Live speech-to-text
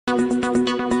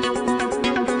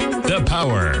The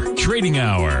Power Trading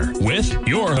Hour with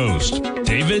your host,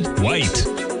 David White.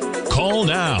 Call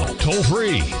now, toll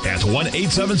free at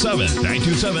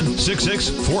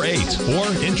 1-877-927-6648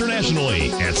 or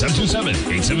internationally at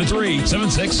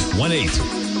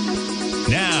 727-873-7618.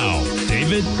 Now,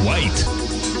 David White.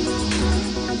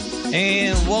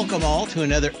 And welcome all to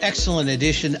another excellent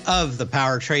edition of the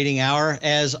Power Trading Hour.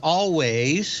 As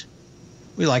always,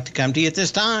 we like to come to you at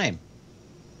this time.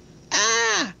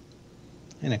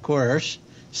 And of course,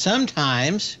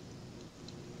 sometimes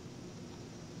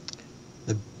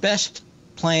the best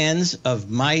plans of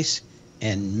mice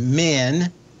and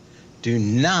men do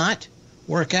not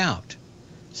work out,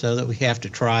 so that we have to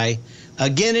try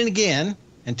again and again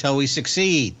until we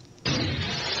succeed.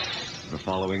 The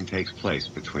following takes place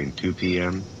between 2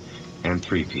 p.m. and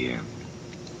 3 p.m.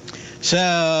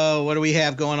 So what do we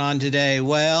have going on today?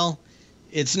 Well,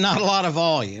 it's not a lot of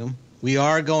volume. We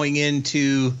are going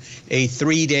into a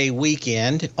 3-day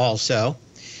weekend also.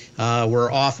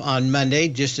 We're off on Monday,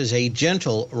 just as a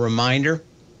gentle reminder.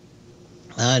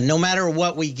 No matter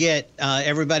what we get,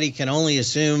 everybody can only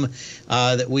assume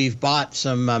that we've bought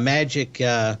some magic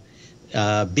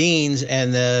beans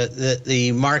and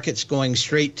the market's going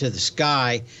straight to the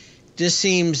sky. Just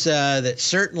seems that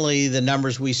certainly the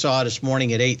numbers we saw this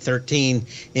morning at 8:13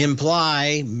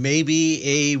 imply maybe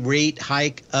a rate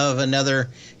hike of another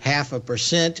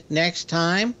 0.5% next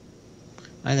time.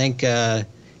 I think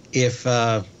if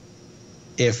the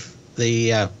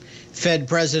Fed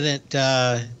president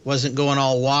wasn't going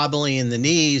all wobbly in the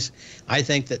knees, I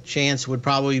think that chance would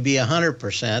probably be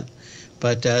 100%.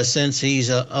 But since he's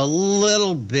a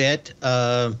little bit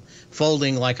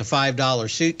folding like a $5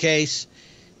 suitcase,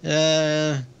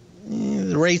 the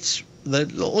rates,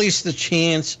 at least the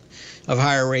chance of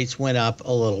higher rates went up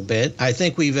a little bit. I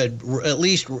think we've at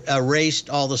least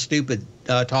erased all the stupid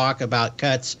talk about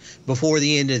cuts before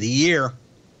the end of the year,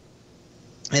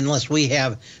 unless we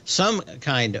have some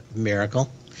kind of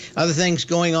miracle. Other things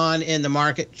going on in the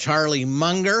market, Charlie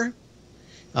Munger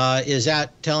is out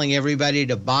telling everybody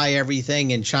to buy everything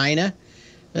in China.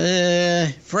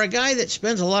 For a guy that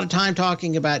spends a lot of time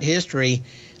talking about history,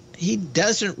 he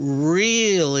doesn't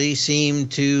really seem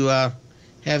to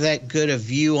have that good a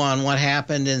view on what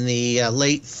happened in the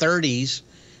late 30s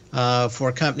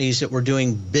for companies that were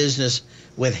doing business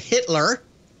with Hitler.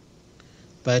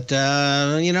 But,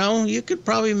 you could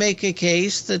probably make a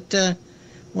case that,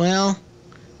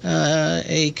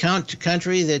 a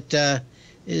country that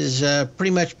is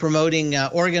pretty much promoting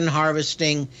organ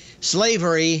harvesting,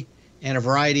 slavery, and a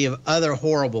variety of other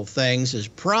horrible things is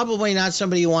probably not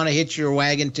somebody you want to hitch your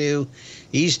wagon to.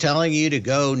 He's telling you to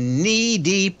go knee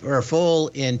deep or full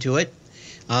into it.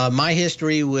 My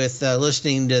history with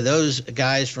listening to those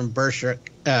guys from Berkshire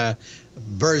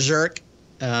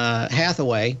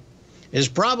Hathaway is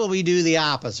probably do the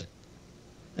opposite.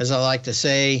 As I like to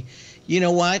say, you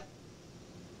know what?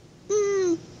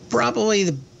 Probably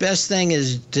the best thing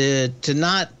is to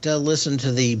not listen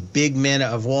to the big men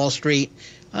of Wall Street.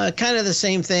 Kind of the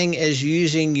same thing as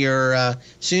using your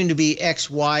soon-to-be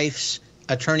ex-wife's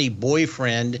attorney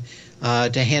boyfriend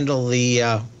to handle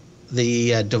the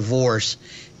divorce.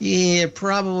 You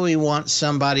probably want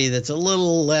somebody that's a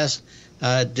little less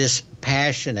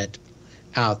dispassionate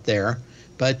out there.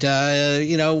 But,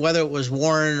 whether it was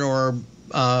Warren or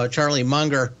Charlie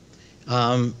Munger,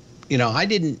 I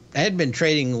had been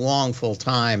trading long full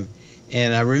time.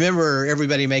 And I remember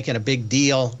everybody making a big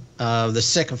deal of the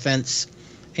sycophants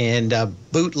and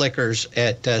bootlickers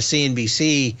at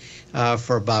CNBC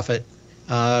for Buffett,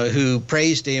 who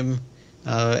praised him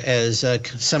as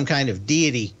some kind of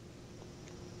deity.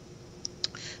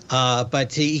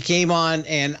 But he came on,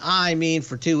 and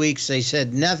for 2 weeks they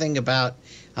said nothing about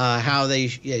how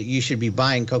you should be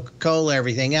buying Coca-Cola,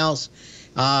 everything else.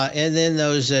 And then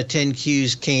those 10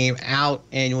 Qs came out,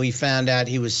 and we found out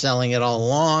he was selling it all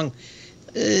along.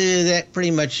 That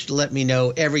pretty much let me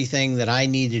know everything that I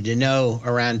needed to know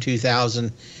around 2000.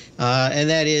 And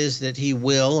that is that he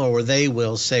will, or they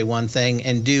will, say one thing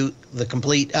and do the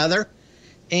complete other.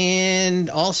 And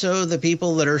also the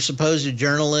people that are supposed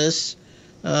journalists,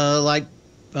 like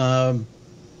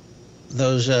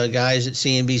those guys at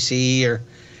CNBC or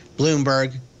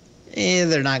Bloomberg,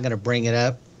 they're not going to bring it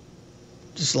up.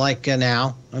 Just like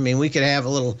now. We could have a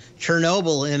little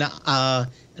Chernobyl in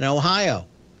Ohio,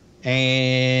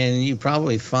 and you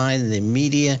probably find the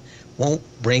media won't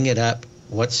bring it up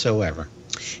whatsoever.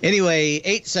 Anyway,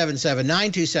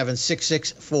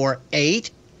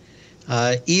 877-927-6648.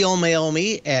 Email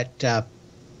me at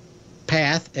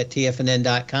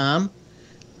path@tfnn.com.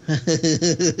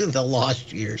 The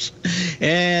lost years.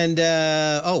 And,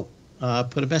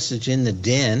 put a message in the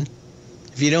den.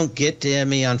 if you don't get to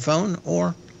me on phone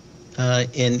or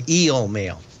in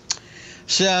email.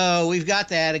 So we've got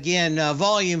that. Again,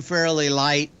 volume fairly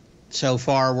light so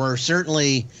far. We're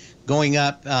certainly going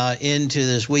up into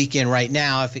this weekend right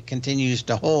now if it continues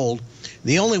to hold.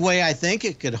 The only way I think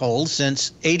it could hold,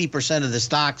 since 80% of the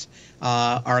stocks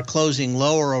are closing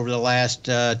lower over the last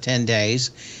 10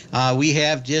 days, we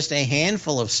have just a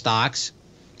handful of stocks.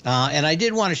 And I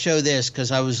did want to show this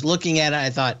because I was looking at it.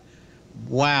 I thought,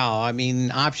 wow, I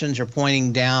mean, options are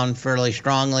pointing down fairly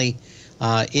strongly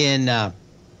in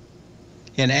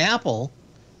Apple.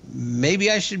 Maybe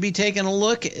I should be taking a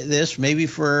look at this, maybe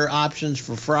for options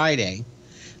for Friday.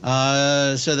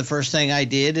 So the first thing I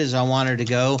did is I wanted to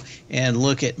go and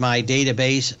look at my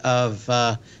database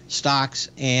of stocks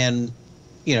and,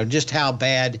 just how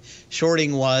bad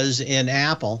shorting was in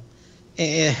Apple.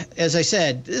 As I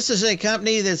said, this is a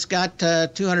company that's got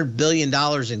 $200 billion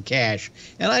in cash.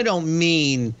 And I don't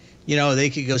mean, they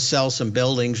could go sell some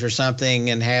buildings or something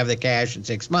and have the cash in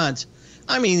 6 months.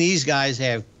 I mean, these guys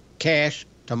have cash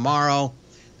tomorrow.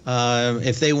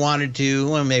 If they wanted to,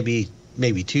 well, maybe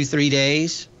 2-3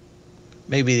 days.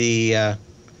 Maybe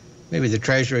the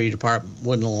Treasury Department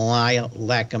wouldn't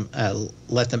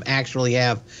let them actually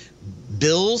have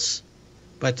bills.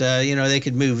 But, they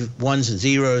could move ones and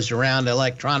zeros around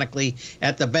electronically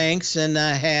at the banks and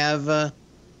have a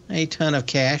ton of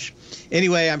cash.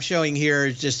 Anyway, I'm showing here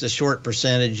just a short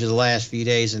percentage of the last few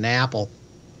days in Apple.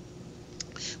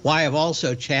 Why I've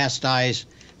also chastised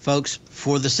folks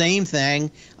for the same thing,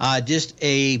 just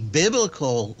a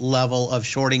biblical level of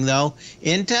shorting, though,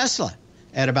 in Tesla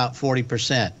at about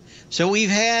 40%. So we've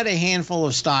had a handful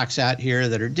of stocks out here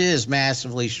that are just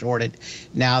massively shorted.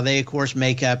 Now, they, of course,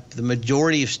 make up the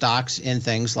majority of stocks in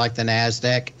things like the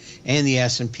NASDAQ and the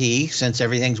S&P, since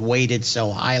everything's weighted so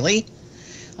highly.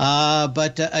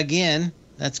 But again,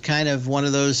 that's kind of one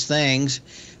of those things.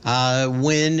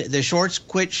 When the shorts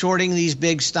quit shorting these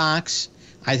big stocks,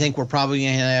 I think we're probably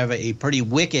going to have a pretty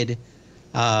wicked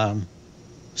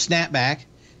snapback,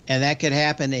 and that could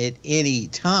happen at any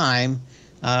time.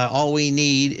 All we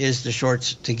need is the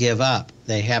shorts to give up.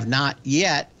 They have not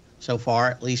yet, so far,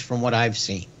 at least from what I've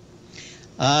seen.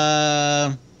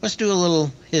 Let's do a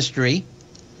little history,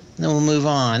 and then we'll move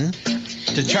on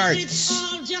to charts. It's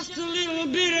all just a little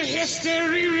bit of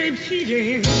history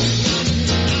repeating.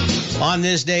 On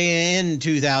this day in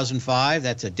 2005,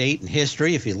 that's a date in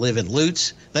history if you live in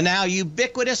Lutz, the now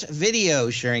ubiquitous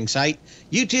video sharing site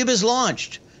YouTube is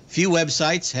launched. Few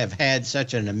websites have had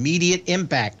such an immediate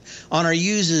impact on our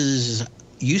usage of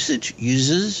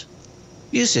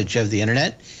the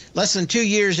internet. Less than 2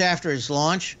 years after its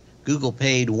launch, Google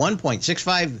paid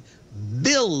 $1.65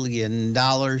 billion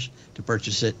to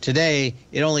purchase it. Today,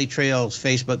 it only trails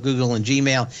Facebook, Google, and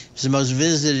Gmail. It's the most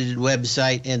visited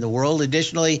website in the world.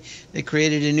 Additionally, they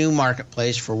created a new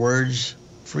marketplace for words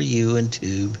for you and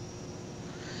Tube.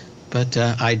 But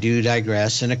I do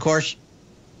digress. And of course,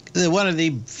 one of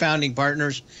the founding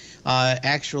partners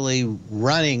actually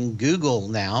running Google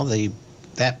now,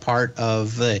 that part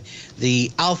of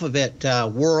the alphabet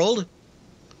world.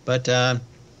 But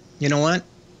you know what?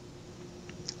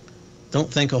 Don't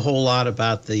think a whole lot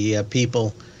about the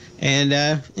people. And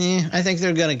I think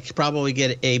they're going to probably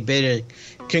get a bit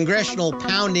of congressional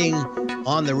pounding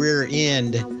on the rear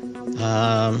end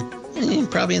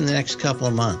probably in the next couple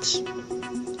of months.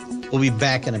 We'll be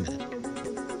back in a minute.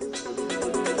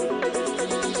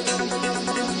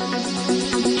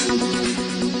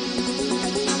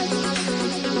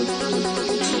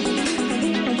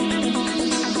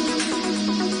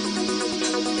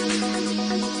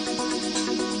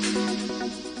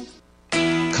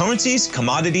 Currencies,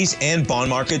 commodities, and bond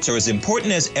markets are as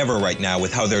important as ever right now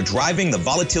with how they're driving the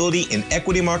volatility in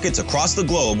equity markets across the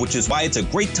globe, which is why it's a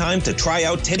great time to try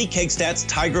out Teddy Kegstad's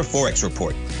Tiger Forex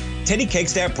Report. Teddy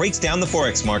Kegstad breaks down the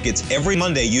Forex markets every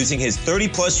Monday using his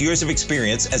 30-plus years of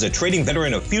experience as a trading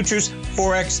veteran of futures,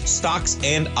 Forex, stocks,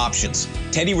 and options.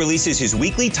 Teddy releases his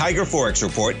weekly Tiger Forex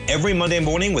Report every Monday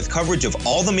morning with coverage of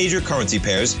all the major currency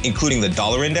pairs, including the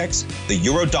dollar index, the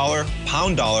euro dollar,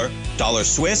 pound dollar, dollar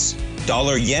Swiss,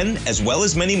 dollar yen, as well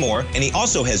as many more, and he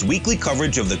also has weekly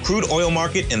coverage of the crude oil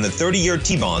market and the 30-year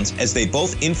T-bonds, as they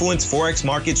both influence Forex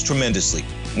markets tremendously.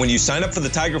 When you sign up for the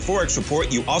Tiger Forex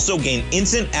Report, you also gain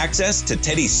instant access to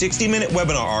Teddy's 60-minute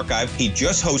webinar archive he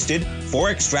just hosted,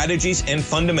 Forex Strategies and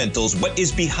Fundamentals, What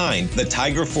is Behind the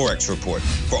Tiger Forex Report.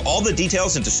 For all the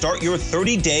details and to start your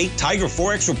 30-day Tiger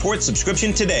Forex Report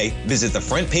subscription today, visit the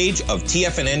front page of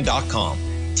TFNN.com.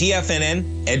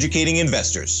 TFNN, educating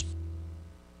investors.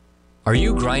 Are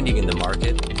you grinding in the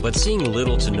market, but seeing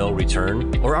little to no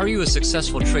return? Or are you a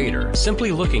successful trader,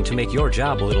 simply looking to make your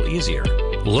job a little easier?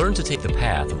 Learn to take the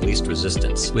path of least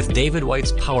resistance with David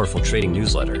White's powerful trading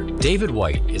newsletter. David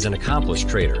White is an accomplished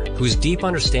trader whose deep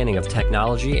understanding of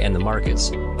technology and the markets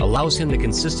allows him to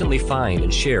consistently find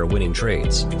and share winning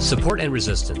trades. Support and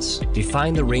resistance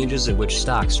define the ranges in which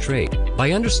stocks trade.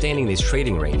 By understanding these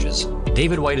trading ranges,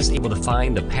 David White is able to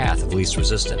find the path of least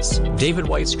resistance. David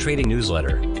White's trading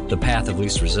newsletter, The Path of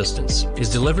Least Resistance, is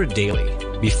delivered daily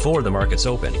before the markets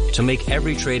open to make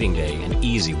every trading day an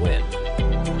easy win.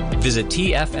 Visit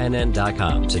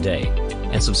TFNN.com today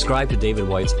and subscribe to David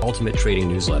White's Ultimate Trading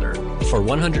Newsletter for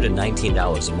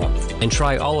 $119 a month. And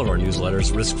try all of our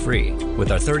newsletters risk-free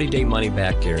with our 30-day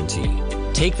money-back guarantee.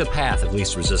 Take the path of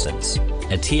least resistance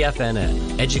at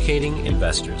TFNN, educating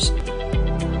investors.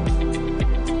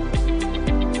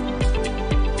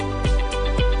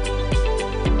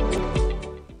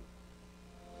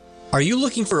 Are you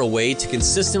looking for a way to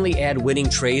consistently add winning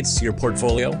trades to your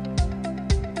portfolio?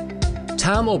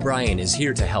 Tom O'Brien is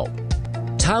here to help.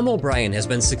 Tom O'Brien has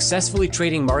been successfully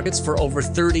trading markets for over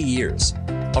 30 years.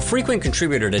 A frequent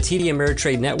contributor to TD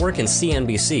Ameritrade Network and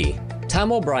CNBC,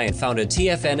 Tom O'Brien founded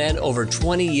TFNN over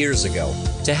 20 years ago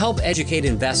to help educate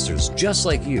investors just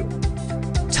like you.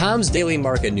 Tom's daily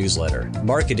market newsletter,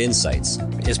 Market Insights,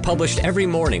 is published every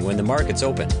morning when the markets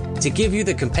open to give you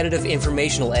the competitive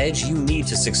informational edge you need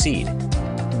to succeed.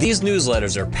 These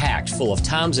newsletters are packed full of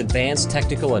Tom's advanced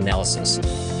technical analysis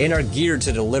and are geared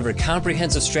to deliver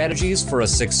comprehensive strategies for a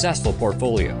successful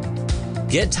portfolio.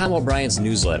 Get Tom O'Brien's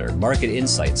newsletter, Market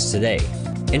Insights, today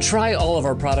and try all of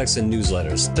our products and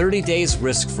newsletters 30 days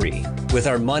risk-free with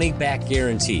our money-back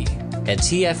guarantee at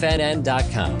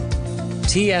TFNN.com.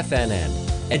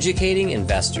 TFNN, educating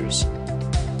investors.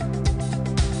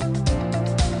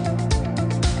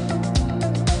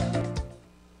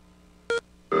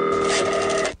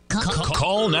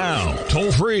 Call now,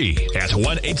 toll free at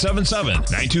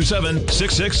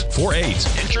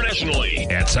 1-877-927-6648. Internationally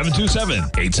at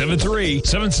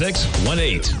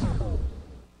 727-873-7618.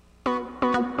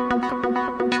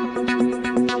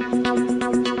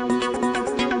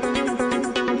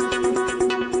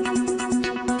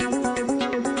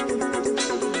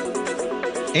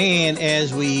 And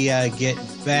as we get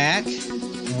back,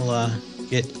 we'll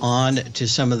get on to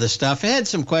some of the stuff. I had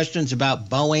some questions about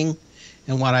Boeing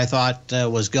and what I thought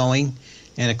was going.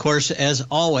 And, of course, as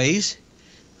always,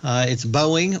 it's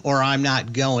Boeing or I'm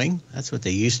not going. That's what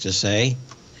they used to say.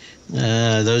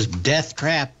 Those death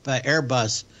trap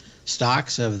Airbus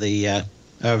stocks of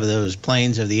those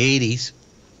planes of the 80s,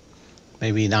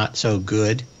 maybe not so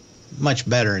good, much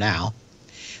better now.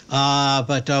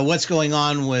 But what's going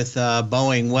on with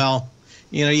Boeing? Well,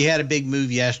 you know, you had a big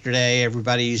move yesterday.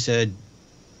 Everybody's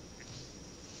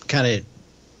kind of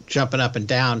jumping up and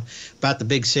down about the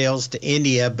big sales to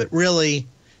India, but really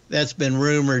that's been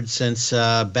rumored since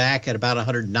back at about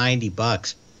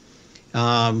 $190.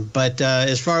 But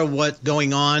as far as what's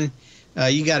going on,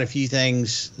 you got a few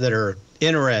things that are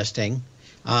interesting.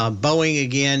 Boeing,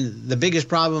 again, the biggest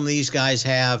problem these guys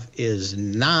have is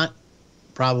not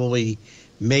probably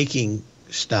making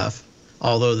stuff,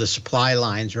 although the supply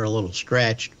lines are a little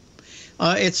stretched.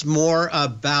 It's more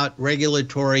about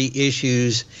regulatory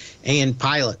issues and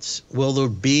pilots. Will there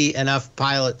be enough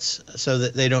pilots so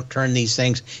that they don't turn these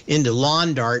things into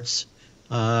lawn darts,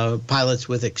 pilots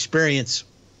with experience?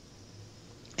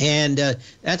 And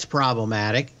that's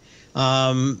problematic.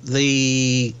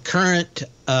 The current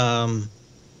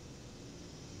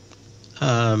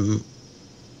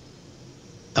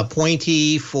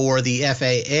appointee for the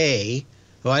FAA,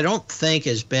 who I don't think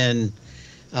has been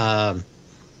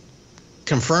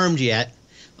confirmed yet,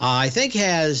 I think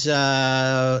has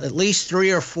at least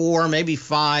 3 or 4, maybe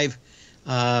 5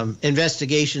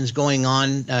 investigations going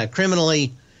on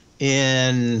criminally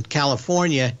in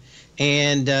California,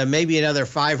 and maybe another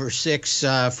 5 or 6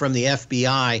 from the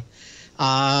FBI.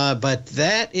 But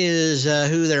that is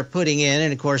who they're putting in,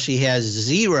 and of course he has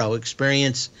 0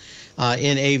 experience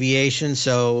in aviation.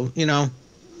 So you know,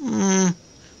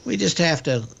 we just have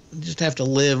to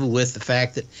live with the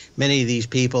fact that many of these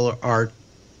people are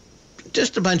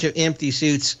just a bunch of empty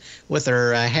suits with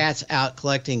their hats out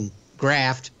collecting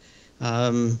graft.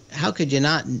 How could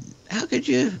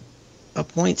you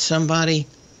appoint somebody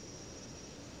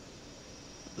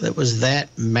that was that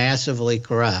massively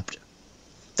corrupt?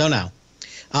 Don't know.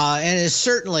 And it's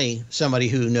certainly somebody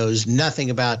who knows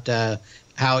nothing about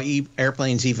how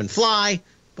airplanes even fly,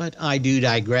 but I do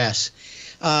digress.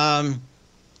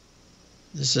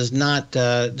 This is not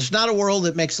it's not a world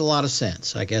that makes a lot of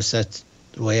sense. I guess that's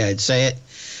the way I'd say it.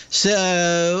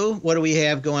 So what do we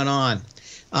have going on?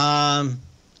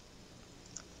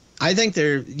 I think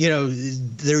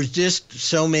there's just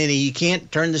so many. You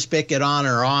can't turn the spigot on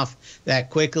or off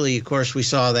that quickly. Of course, we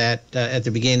saw that at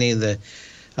the beginning of the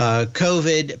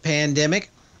COVID pandemic,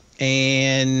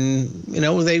 and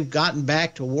they've gotten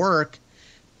back to work,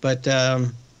 but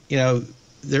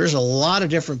there's a lot of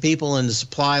different people in the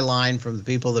supply line, from the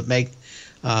people that make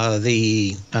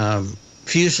the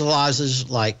fuselages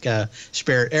like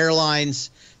Spirit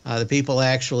Airlines, the people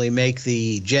that actually make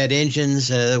the jet engines,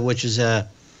 which is a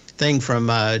thing from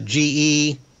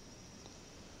GE,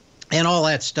 and all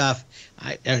that stuff.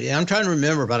 I'm trying to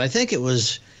remember, but I think it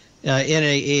was in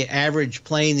a average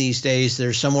plane these days,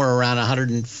 there's somewhere around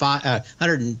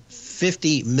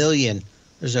 150 million.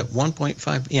 There's a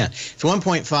 1.5, yeah, it's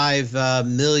 1.5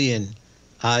 million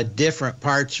different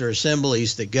parts or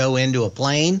assemblies that go into a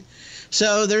plane.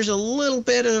 So there's a little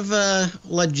bit of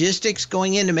logistics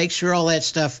going in to make sure all that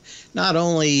stuff not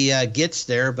only gets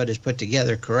there, but is put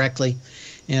together correctly.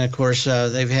 And, of course,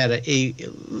 they've had a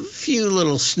few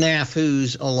little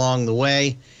snafus along the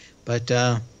way. But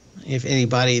if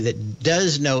anybody that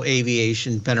does know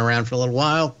aviation, been around for a little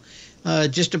while,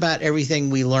 just about everything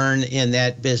we learn in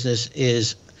that business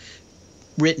is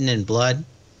written in blood.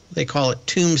 They call it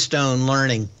tombstone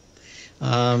learning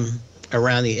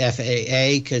around the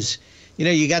FAA, because,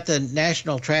 you got the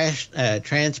National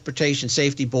Transportation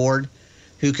Safety Board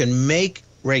who can make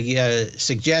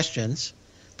suggestions,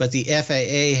 but the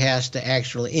FAA has to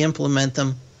actually implement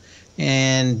them.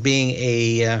 And being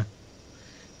a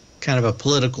kind of a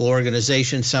political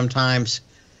organization sometimes,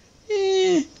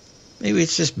 maybe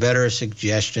it's just better a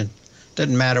suggestion.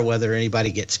 Doesn't matter whether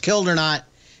anybody gets killed or not.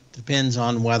 Depends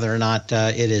on whether or not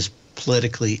it is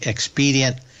politically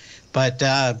expedient. But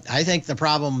I think the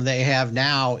problem they have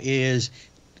now is,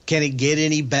 can it get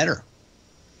any better?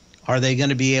 Are they going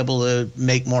to be able to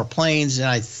make more planes? And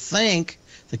I think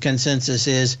the consensus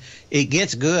is it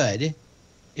gets good.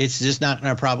 It's just not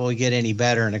going to probably get any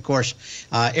better. And, of course,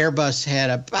 Airbus had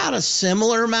about a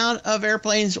similar amount of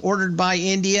airplanes ordered by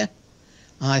India.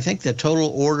 I think the total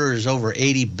order is over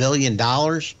 $80 billion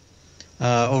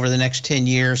over the next 10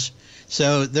 years.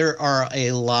 So there are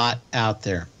a lot out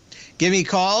there. Give me a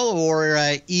call or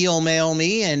email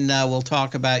me, and we'll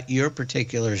talk about your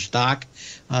particular stock.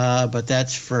 But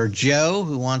that's for Joe,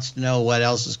 who wants to know what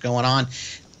else is going on.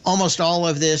 Almost all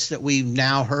of this that we've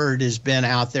now heard has been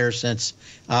out there since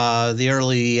the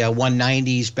early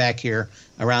 190s back here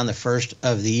around the first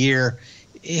of the year.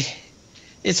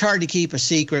 It's hard to keep a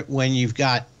secret when you've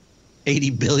got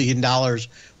 $80 billion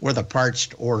worth of parts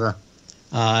to order,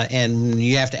 and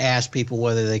you have to ask people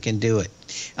whether they can do it.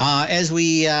 As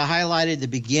we highlighted at the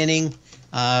beginning,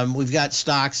 we've got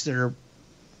stocks that are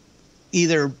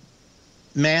either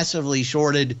massively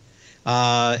shorted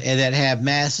and that have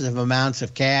massive amounts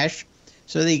of cash,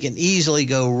 so they can easily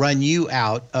go run you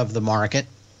out of the market.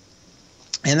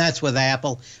 And that's with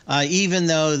Apple. Even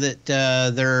though that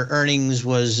their earnings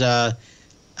was,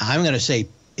 I'm going to say,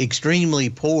 extremely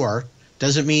poor,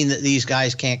 doesn't mean that these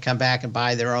guys can't come back and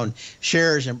buy their own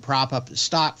shares and prop up the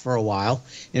stock for a while.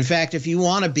 In fact, if you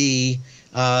want to be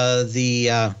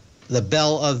the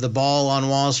belle of the ball on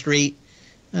Wall Street,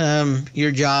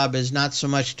 your job is not so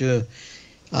much to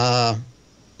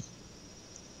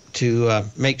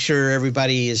make sure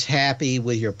everybody is happy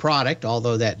with your product,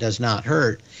 although that does not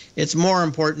hurt. It's more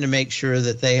important to make sure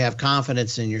that they have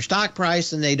confidence in your stock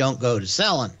price and they don't go to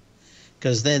selling,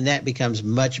 because then that becomes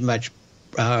much, much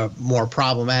more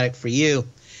problematic for you.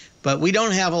 But we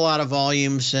don't have a lot of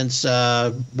volume since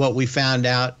what we found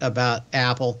out about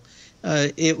Apple.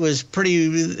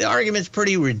 The argument's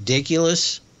pretty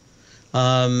ridiculous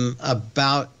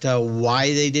about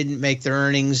why they didn't make their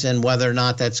earnings and whether or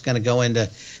not that's going to go into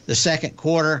the second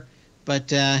quarter.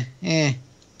 But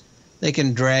they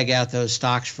can drag out those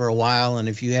stocks for a while, and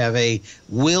if you have a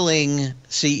willing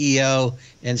CEO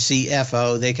and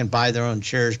CFO, they can buy their own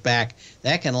shares back.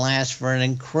 That can last for an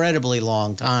incredibly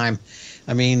long time.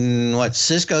 I mean,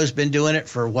 Cisco's been doing it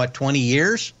for 20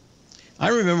 years? I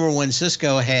remember when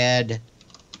Cisco had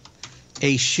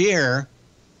a share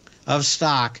of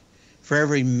stock for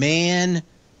every man,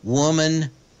 woman,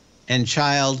 and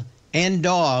child and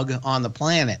dog on the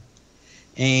planet.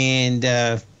 And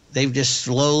they've just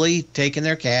slowly taken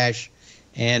their cash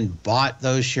and bought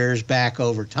those shares back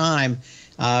over time,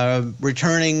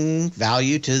 returning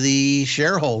value to the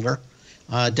shareholder.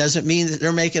 Doesn't mean that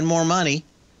they're making more money.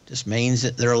 Just means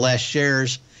that there are less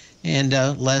shares and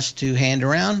less to hand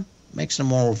around. Makes them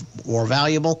more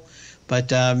valuable.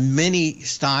 But many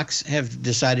stocks have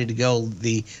decided to go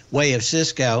the way of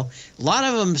Cisco. A lot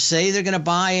of them say they're going to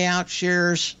buy out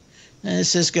shares.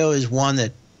 Cisco is one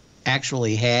that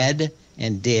actually had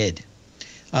and did.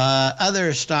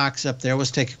 Other stocks up there,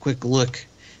 let's take a quick look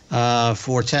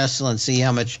for Tesla and see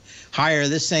how much higher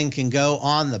this thing can go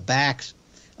on the backs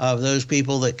of those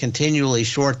people that continually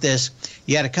short this.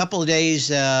 You had a couple of days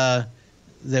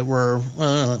that were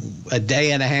a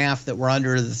day and a half that were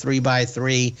under the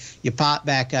 3x3. You pop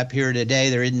back up here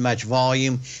today. There isn't much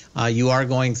volume. You are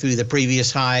going through the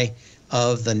previous high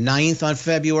of the 9th on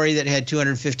February that had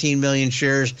 215 million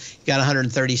shares. You got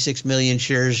 136 million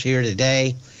shares here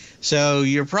today. So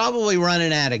you're probably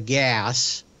running out of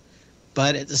gas.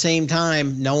 But at the same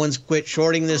time, no one's quit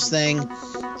shorting this thing.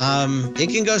 It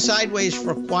can go sideways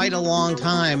for quite a long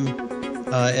time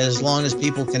as long as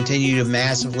people continue to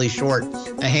massively short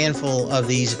a handful of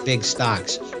these big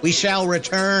stocks. We shall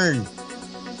return.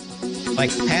 Like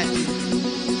Pat.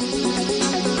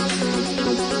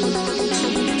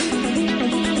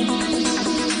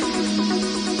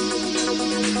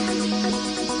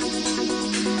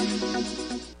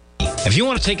 If you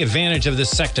want to take advantage of this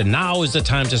sector, now is the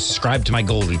time to subscribe to my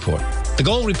Gold Report. The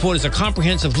Gold Report is a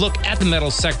comprehensive look at the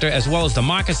metals sector as well as the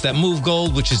markets that move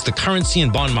gold, which is the currency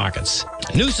and bond markets.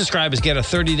 New subscribers get a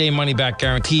 30-day money-back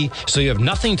guarantee, so you have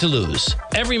nothing to lose.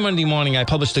 Every Monday morning, I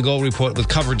publish the Gold Report with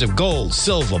coverage of gold,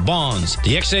 silver, bonds,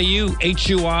 the XAU,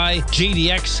 HUI,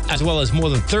 GDX, as well as more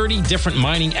than 30 different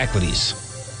mining equities.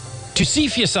 To see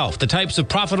for yourself the types of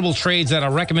profitable trades that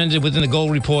are recommended within the Gold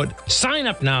Report, sign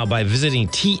up now by visiting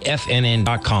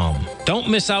TFNN.com. Don't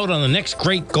miss out on the next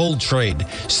great gold trade.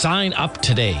 Sign up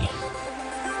today.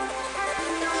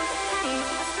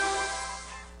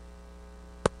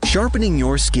 Sharpening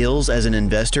your skills as an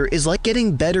investor is like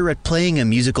getting better at playing a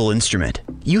musical instrument.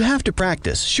 You have to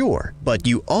practice, sure, but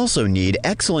you also need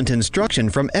excellent instruction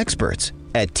from experts.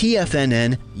 At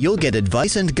TFNN, you'll get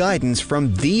advice and guidance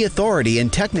from the authority in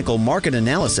technical market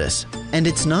analysis. And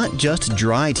it's not just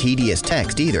dry, tedious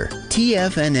text either.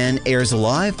 TFNN airs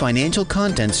live financial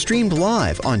content streamed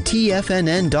live on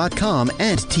TFNN.com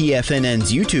and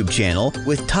TFNN's YouTube channel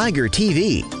with Tiger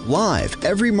TV, live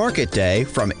every market day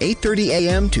from 8:30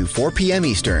 a.m. to 4 p.m.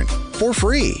 Eastern. For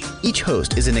free. Each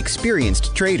host is an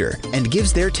experienced trader and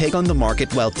gives their take on the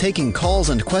market while taking calls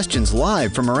and questions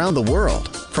live from around the world.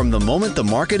 From the moment the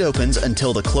market opens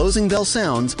until the closing bell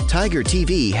sounds, Tiger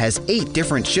TV has 8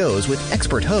 different shows with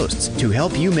expert hosts to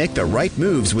help you make the right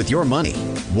moves with your money.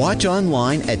 Watch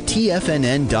online at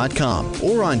TFNN.com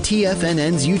or on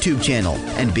TFNN's YouTube channel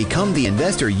and become the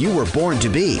investor you were born to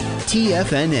be.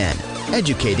 TFNN,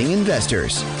 educating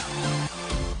investors.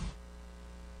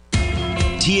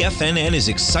 TFNN is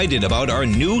excited about our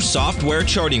new software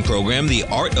charting program, The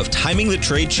Art of Timing the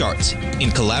Trade Charts.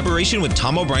 In collaboration with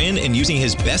Tom O'Brien and using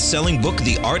his best-selling book,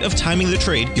 The Art of Timing the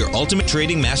Trade, Your Ultimate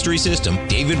Trading Mastery System,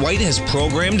 David White has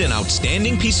programmed an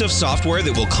outstanding piece of software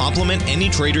that will complement any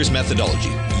trader's methodology.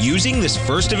 Using this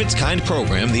first-of-its-kind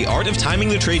program, The Art of Timing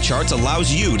the Trade Charts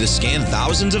allows you to scan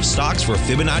thousands of stocks for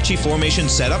Fibonacci formation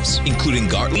setups, including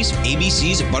Gartley's,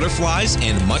 ABC's, butterflies,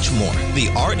 and much more.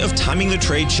 The Art of Timing the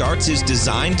Trade Charts is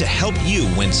designed to help you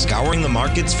when scouring the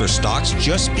markets for stocks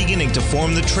just beginning to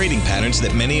form the trading patterns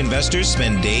that many investors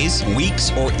spend days,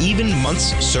 weeks, or even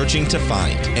months searching to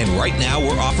find. And right now,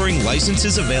 we're offering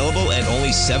licenses available at only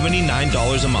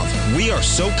 $79 a month. We are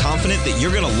so confident that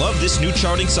you're going to love this new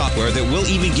charting software that will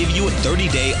even give you a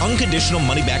 30-day unconditional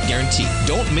money-back guarantee.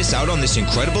 Don't miss out on this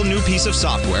incredible new piece of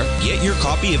software. Get your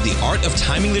copy of The Art of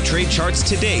Timing the Trade Charts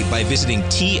today by visiting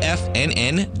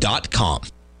TFNN.com.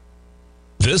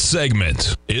 This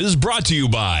segment is brought to you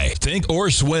by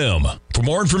Thinkorswim. For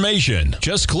more information,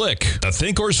 just click the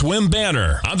Thinkorswim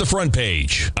banner on the front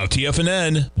page of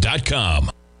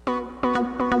TFNN.com.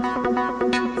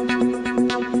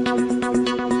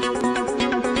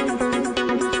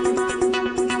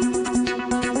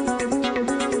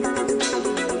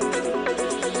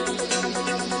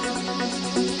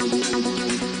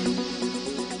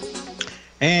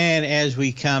 And as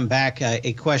we come back,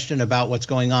 a question about what's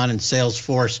going on in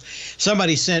Salesforce.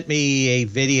 Somebody sent me a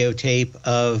videotape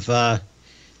of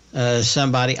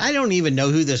somebody. I don't even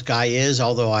know who this guy is,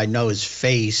 although I know his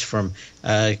face from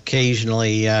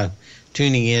occasionally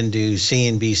tuning into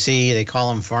CNBC. They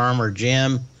call him Farmer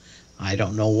Jim. I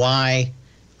don't know why.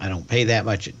 I don't pay that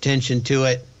much attention to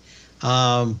it.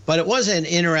 But it wasn't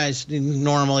interesting.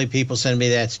 Normally people send me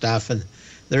that stuff and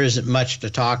there isn't much to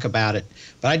talk about it.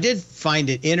 But I did find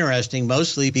it interesting,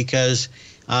 mostly because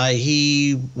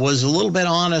he was a little bit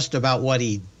honest about what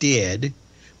he did,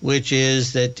 which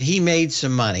is that he made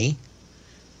some money.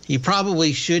 He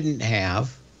probably shouldn't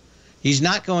have. He's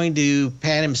not going to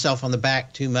pat himself on the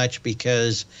back too much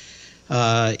because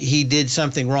he did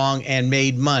something wrong and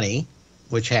made money,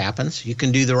 which happens. You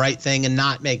can do the right thing and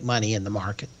not make money in the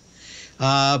market.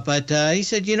 But he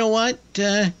said, you know what,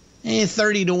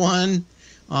 30 to 1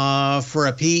 for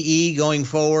a PE going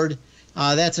forward,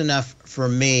 that's enough for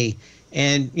me.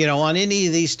 And, on any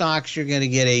of these stocks, you're going to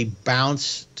get a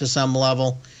bounce to some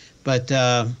level. But,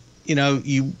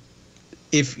 you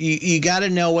got to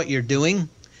know what you're doing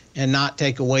and not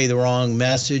take away the wrong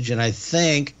message. And I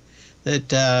think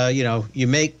that, you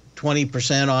make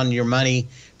 20% on your money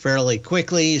fairly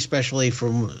quickly, especially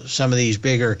from some of these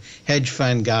bigger hedge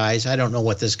fund guys. I don't know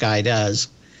what this guy does.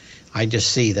 I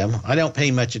just see them. I don't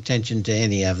pay much attention to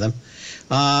any of them.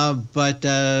 But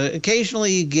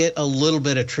occasionally you get a little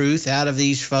bit of truth out of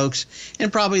these folks.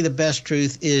 And probably the best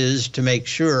truth is to make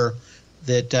sure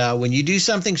that when you do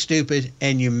something stupid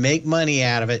and you make money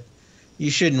out of it, you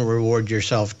shouldn't reward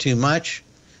yourself too much.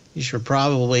 You should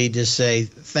probably just say,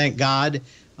 thank God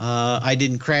I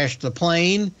didn't crash the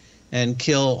plane and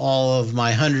kill all of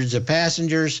my hundreds of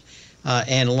passengers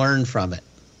and learn from it.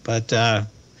 But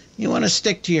you want to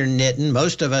stick to your knitting.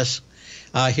 Most of us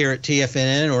here at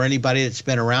TFNN, or anybody that's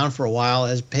been around for a while,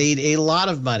 has paid a lot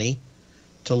of money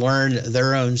to learn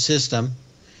their own system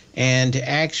and to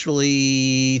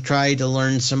actually try to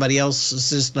learn somebody else's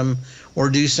system or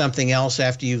do something else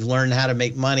after you've learned how to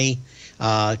make money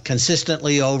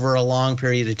consistently over a long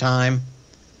period of time.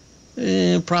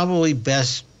 Probably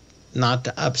best not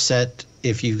to upset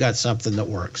if you've got something that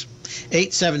works.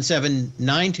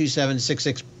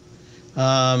 877-927-66.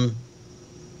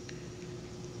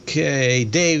 Okay,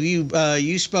 Dave,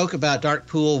 you spoke about dark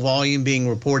pool volume being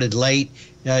reported late.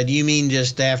 Do you mean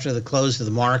just after the close of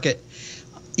the market?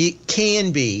 It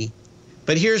can be,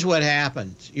 but here's what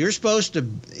happens. You're supposed to,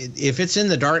 if it's in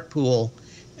the dark pool,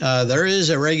 there is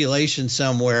a regulation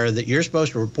somewhere that you're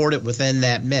supposed to report it within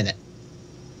that minute.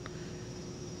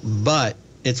 But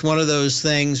it's one of those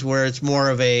things where it's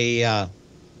more of a,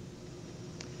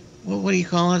 what do you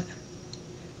call it?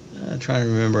 I'm trying to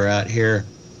remember out here.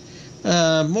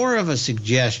 More of a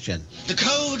suggestion. The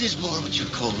code is more what you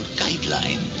call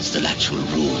guidelines than actual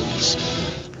rules.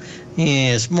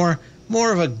 Yeah, it's more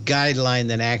of a guideline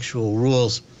than actual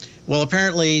rules. Well,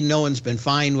 apparently no one's been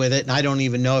fined with it, and I don't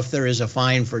even know if there is a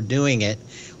fine for doing it,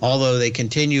 although they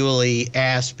continually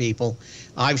ask people.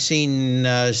 I've seen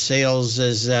sales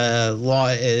as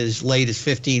late as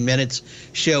 15 minutes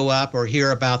show up or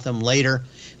hear about them later.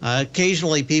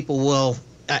 Occasionally people will,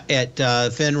 at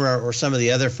FINRA or some of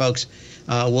the other folks,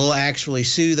 will actually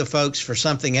sue the folks for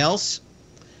something else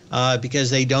because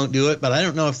they don't do it. But I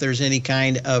don't know if there's any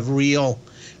kind of real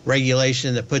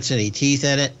regulation that puts any teeth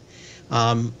in it.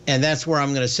 And that's where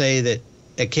I'm going to say that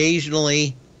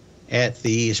occasionally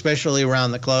especially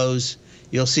around the close,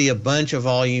 you'll see a bunch of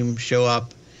volume show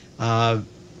up,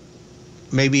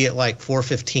 maybe at like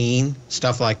 4:15,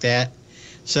 stuff like that.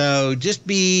 So just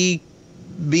be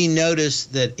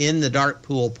noticed that in the dark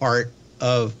pool part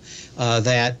of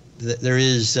that there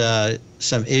is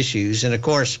some issues. And of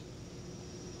course,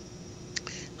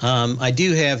 I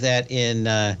do have that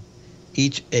in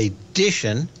each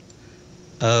edition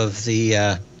of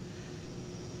the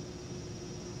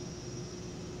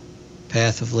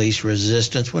path of least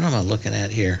resistance. What am I looking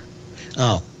at here?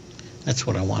 Oh, that's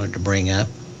what I wanted to bring up.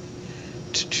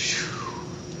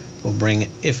 We'll bring it,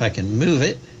 if I can move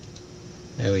it.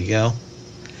 There we go.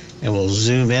 And we'll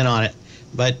zoom in on it.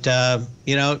 But,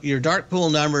 your dark pool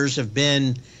numbers have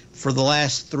been, for the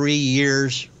last 4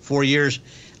 years,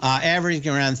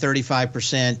 averaging around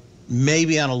 35%,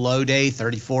 maybe on a low day,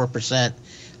 34%.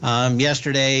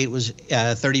 Yesterday, it was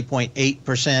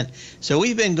 30.8%. So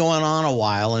we've been going on a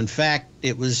while. In fact,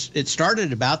 it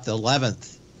started about the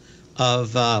 11th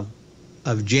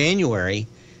of January.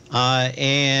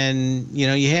 And,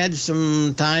 you had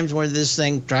some times where this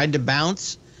thing tried to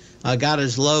bounce. Got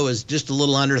as low as just a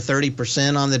little under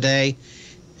 30% on the day.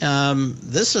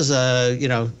 This is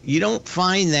you don't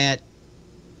find that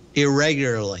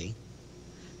irregularly.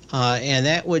 And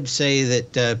that would say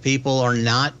that people are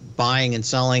not buying and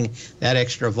selling that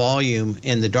extra volume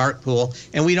in the dark pool.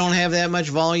 And we don't have that much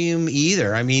volume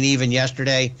either. I mean, even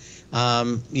yesterday,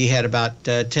 you had about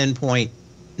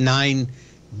 10.9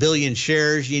 billion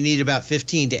shares. You need about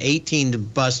 15 to 18 to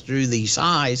bust through these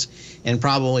highs and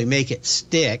probably make it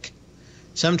stick.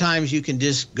 Sometimes you can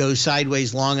just go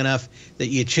sideways long enough that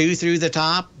you chew through the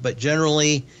top, but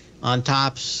generally on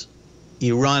tops,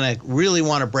 you really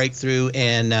want to break through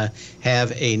and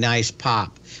have a nice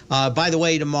pop. By the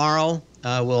way, tomorrow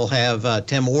we'll have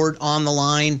Tim Ord on the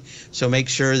line, so make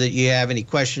sure that you have any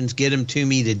questions, get them to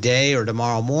me today or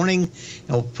tomorrow morning, and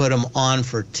we'll put them on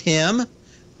for Tim.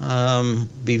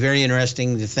 Be very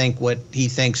interesting to think what he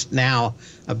thinks now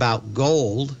about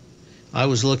gold. I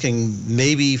was looking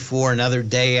maybe for another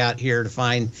day out here to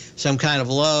find some kind of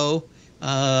low,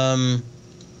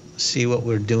 See what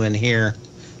we're doing here.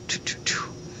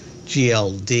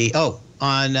 GLD. Oh,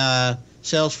 on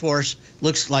Salesforce,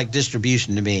 looks like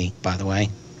distribution to me, by the way.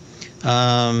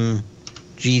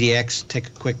 GDX, take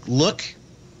a quick look.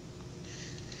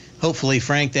 Hopefully,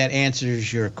 Frank, that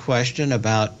answers your question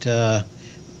about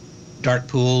dark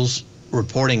pools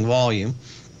reporting volume.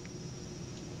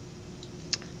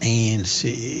 And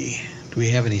see, do we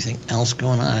have anything else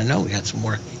going on? I know we got some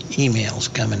more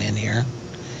emails coming in here.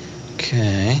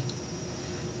 Okay.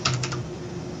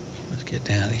 Let's get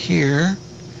down to here.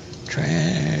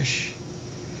 Trash.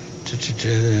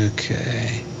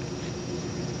 Okay.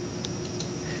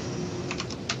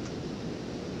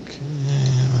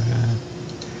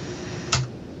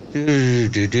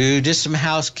 Just some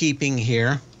housekeeping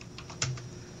here.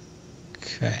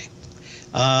 Okay.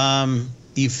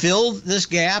 You filled this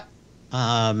gap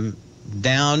down.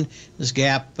 This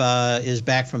gap is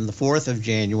back from the 4th of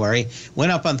January.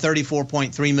 Went up on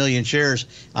 34.3 million shares.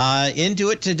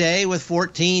 Into it today with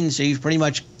 14, so you've pretty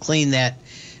much cleaned that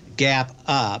gap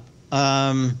up.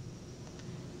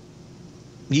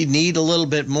 You need a little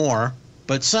bit more,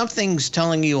 but something's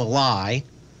telling you a lie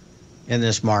in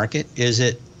this market. Is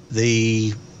it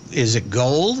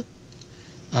gold?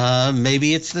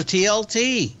 Maybe it's the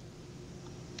TLT.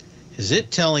 Is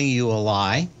it telling you a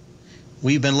lie?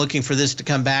 We've been looking for this to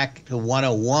come back to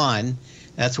 101.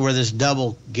 That's where this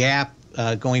double gap,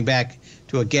 going back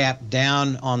to a gap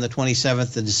down on the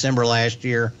 27th of December last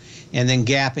year, and then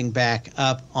gapping back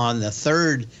up on the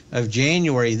 3rd of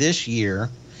January this year,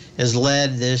 has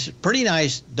led this pretty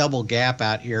nice double gap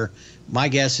out here. My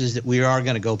guess is that we are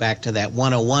going to go back to that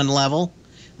 101 level.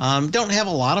 Don't have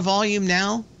a lot of volume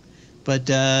now, but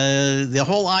the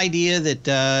whole idea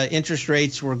that interest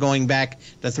rates were going back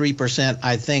to 3%,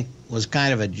 I think, was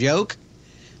kind of a joke.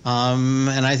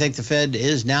 And I think the Fed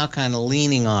is now kind of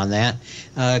leaning on that.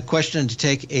 Question to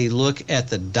take a look at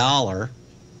the dollar.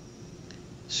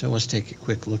 So let's take a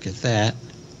quick look at that.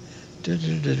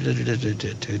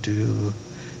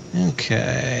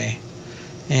 Okay.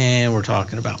 And we're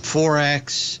talking about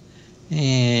Forex.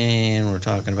 And we're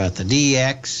talking about the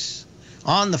DX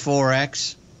on the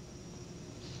Forex.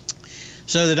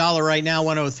 So the dollar right now,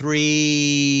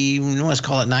 103, let's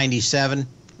call it 97,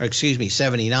 or excuse me,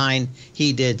 79.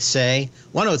 He did say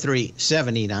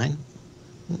 103.79,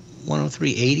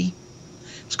 103.80.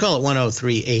 Let's call it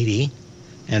 103.80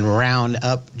 and round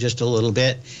up just a little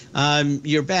bit.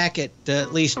 You're back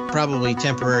at least probably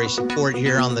temporary support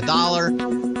here on the dollar,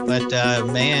 but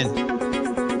man,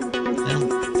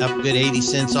 up a good 80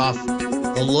 cents off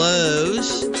the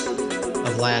lows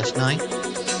of last night.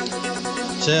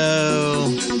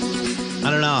 So, I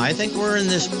don't know. I think we're in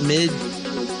this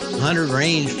mid-100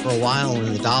 range for a while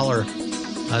in the dollar,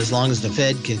 as long as the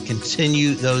Fed can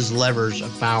continue those levers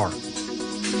of power.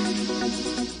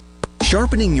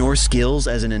 Sharpening your skills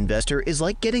as an investor is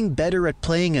like getting better at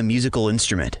playing a musical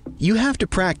instrument. You have to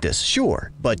practice,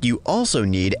 sure, but you also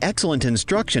need excellent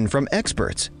instruction from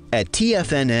experts. At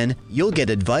TFNN, you'll get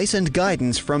advice and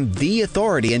guidance from the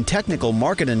authority in technical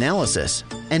market analysis.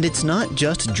 And it's not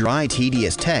just dry,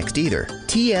 tedious text either.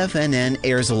 TFNN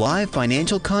airs live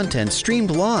financial content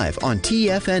streamed live on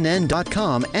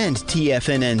TFNN.com and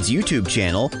TFNN's YouTube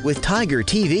channel with Tiger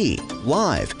TV,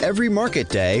 live every market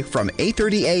day from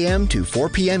 8:30 a.m. to 4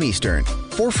 p.m. Eastern.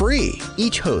 For free.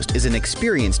 Each host is an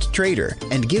experienced trader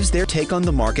and gives their take on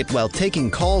the market while taking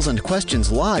calls and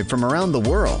questions live from around the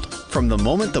world. From the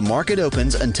moment the market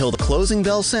opens until the closing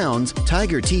bell sounds,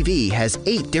 Tiger TV has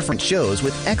 8 different shows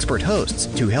with expert hosts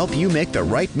to help you make the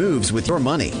right moves with your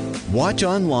money. Watch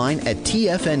online at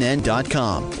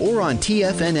TFNN.com or on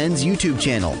TFNN's YouTube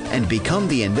channel and become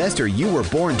the investor you were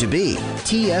born to be.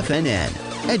 TFNN,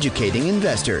 educating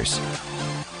investors.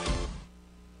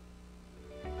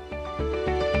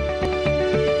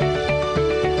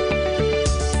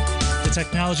 The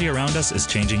technology around us is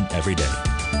changing every day.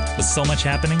 With so much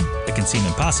happening, it can seem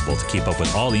impossible to keep up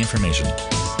with all the information.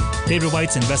 David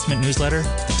White's investment newsletter,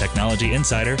 The Technology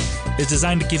Insider, is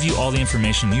designed to give you all the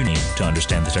information you need to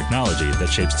understand the technology that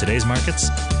shapes today's markets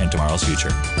and tomorrow's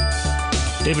future.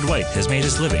 David White has made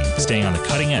his living staying on the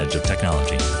cutting edge of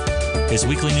technology. His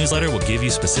weekly newsletter will give you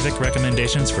specific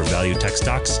recommendations for value tech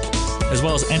stocks, as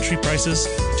well as entry prices,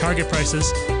 target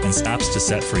prices, and stops to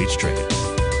set for each trade.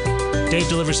 Dave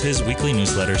delivers his weekly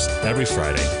newsletters every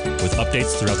Friday with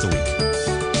updates throughout the week.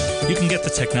 You can get the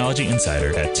Technology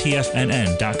Insider at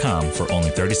TFNN.com for only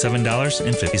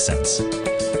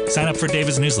 $37.50. Sign up for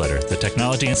David's newsletter, The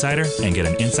Technology Insider, and get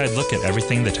an inside look at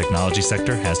everything the technology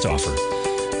sector has to offer.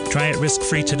 Try it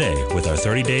risk-free today with our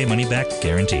 30-day money-back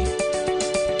guarantee.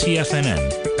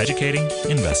 TFNN, educating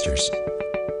investors.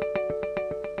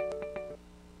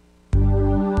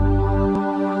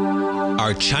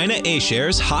 Are China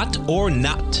A-shares hot or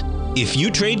not? If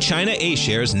you trade China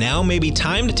A-shares, now may be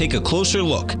time to take a closer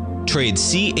look. Trade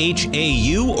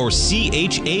CHAU or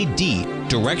CHAD,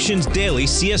 Directions Daily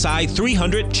CSI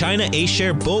 300 China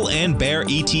A-share Bull and Bear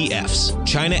ETFs.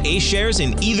 China A-shares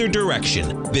in either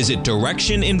direction. Visit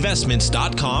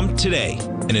directioninvestments.com today.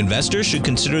 An investor should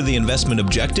consider the investment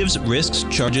objectives, risks,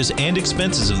 charges, and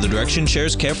expenses of the Direction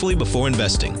shares carefully before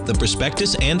investing. The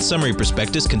prospectus and summary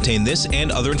prospectus contain this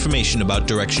and other information about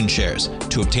Direction shares.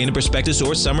 To obtain a prospectus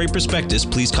or summary prospectus,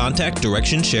 please contact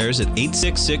Direction shares at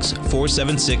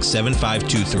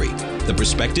 866-476-7523. The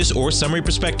prospectus or summary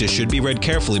prospectus should be read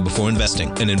carefully before investing.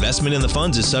 An investment in the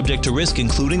funds is subject to risk,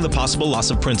 including the possible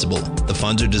loss of principal. The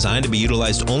funds are designed to be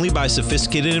utilized only by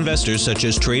sophisticated investors such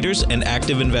as traders and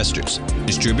active investors.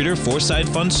 Distributor Foreside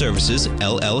Fund Services,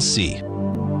 LLC.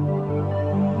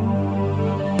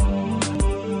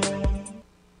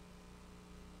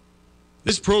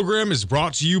 This program is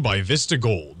brought to you by Vista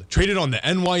Gold, traded on the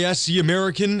NYSE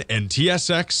American and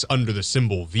TSX under the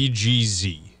symbol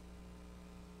VGZ.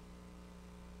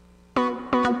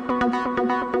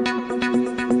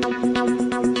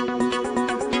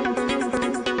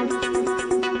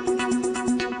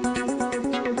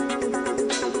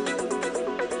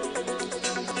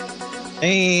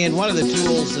 And one of the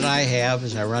tools that I have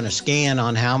is I run a scan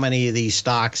on how many of these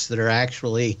stocks that are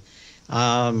actually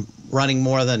running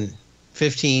more than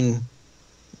 15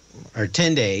 or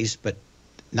 10 days, but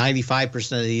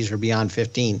 95% of these are beyond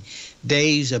 15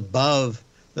 days above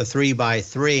the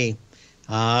 3x3.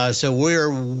 So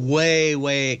we're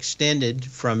way extended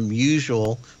from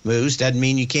usual moves. Doesn't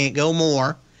mean you can't go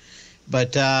more,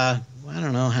 but I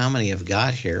don't know how many I've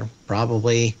got here.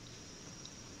 Probably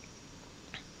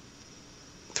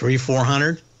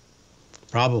 300-400,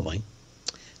 probably.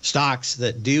 Stocks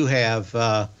that do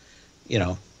have,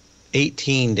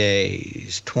 18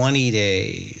 days, 20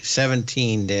 days,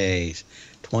 17 days,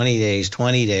 20 days,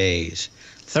 20 days,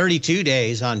 32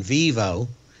 days on Vivo.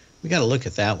 We got to look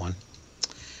at that one.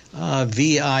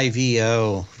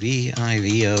 VIVO.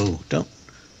 Don't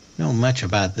know much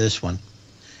about this one.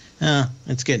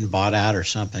 It's getting bought out or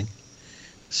something.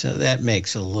 So that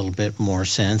makes a little bit more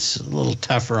sense. A little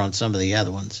tougher on some of the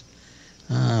other ones.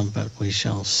 But we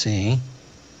shall see.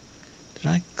 Did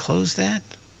I close that?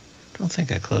 Don't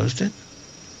think I closed it.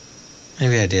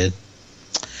 Maybe I did.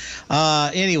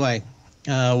 Anyway,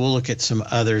 we'll look at some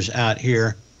others out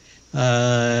here.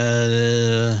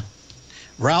 Ralph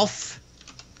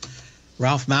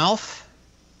Malph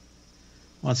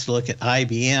wants to look at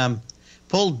IBM.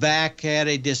 Pulled back, had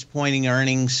a disappointing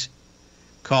earnings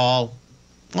call.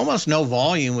 Almost no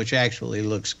volume, which actually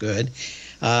looks good.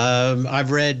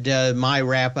 I've read my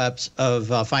wrap-ups of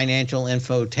Financial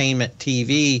Infotainment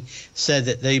TV said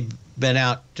that they've been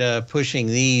out pushing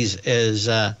these as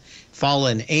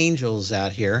fallen angels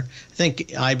out here. I think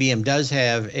IBM does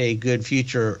have a good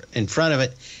future in front of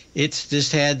it. It's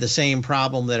just had the same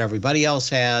problem that everybody else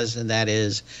has, and that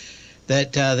is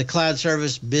that the cloud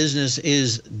service business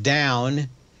is down.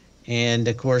 And,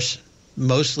 of course,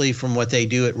 mostly from what they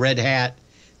do at Red Hat,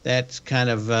 that's kind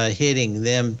of hitting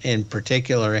them in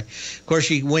particular. Of course,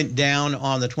 she went down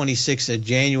on the 26th of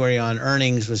January on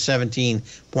earnings with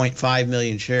 17.5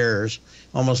 million shares.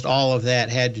 Almost all of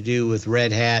that had to do with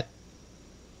Red Hat.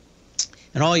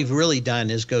 And all you've really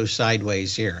done is go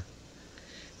sideways here.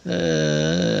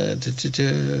 And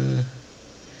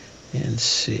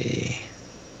see.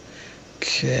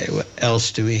 Okay, what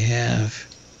else do we have?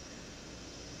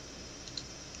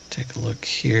 Take a look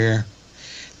here.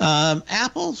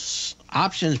 Apple's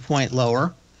options point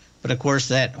lower, but of course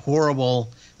that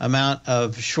horrible amount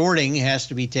of shorting has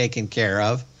to be taken care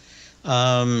of.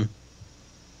 I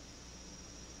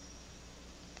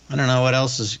don't know what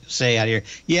else to say out here.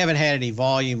 You haven't had any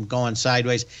volume going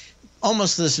sideways.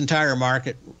 Almost this entire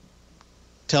market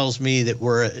tells me that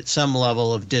we're at some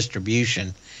level of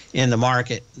distribution in the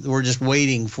market. We're just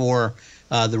waiting for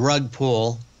the rug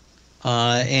pull.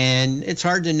 And it's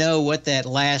hard to know what that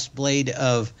last blade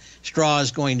of straw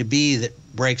is going to be that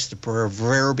breaks the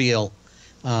proverbial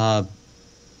back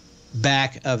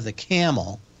of the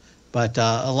camel. But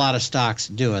a lot of stocks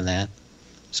doing that.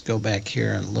 Let's go back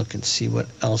here and look and see what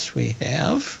else we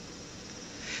have.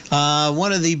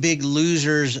 One of the big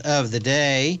losers of the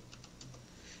day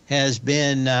has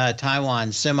been Taiwan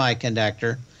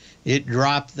Semiconductor. It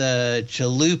dropped the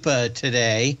chalupa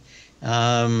today.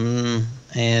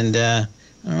 And I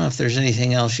don't know if there's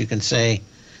anything else you can say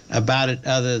about it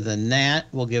other than that.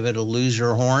 We'll give it a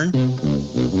loser horn.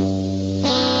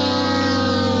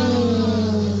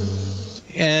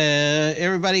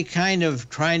 Everybody kind of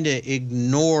trying to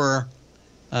ignore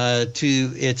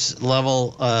to its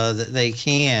level that they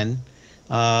can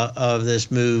of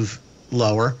this move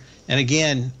lower. And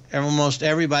again, almost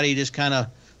everybody just kind of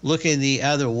looking the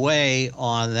other way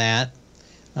on that.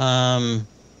 And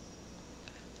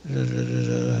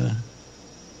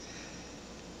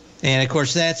of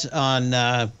course, that's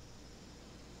on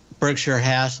Berkshire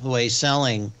Hathaway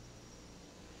selling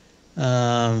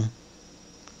a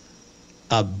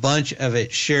bunch of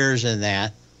its shares in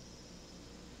that.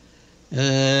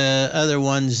 Other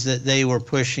ones that they were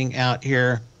pushing out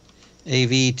here,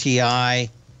 AVTI.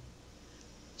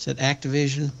 Is it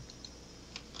Activision?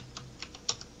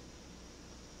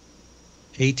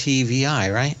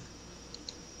 ATVI, right?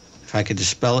 If I could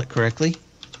just spell it correctly.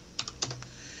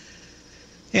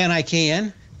 And I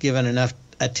can, given enough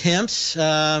attempts.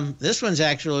 This one's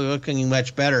actually looking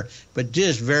much better, but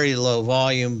just very low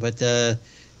volume. But the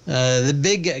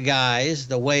big guys,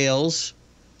 the whales,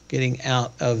 getting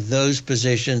out of those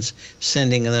positions,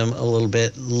 sending them a little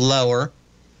bit lower.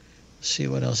 Let's see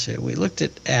what else here. We looked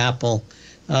at Apple.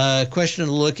 Question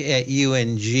to look at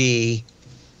UNG.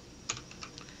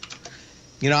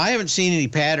 You know, I haven't seen any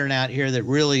pattern out here that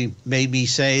really made me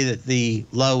say that the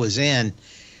low is in.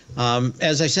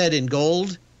 As I said, in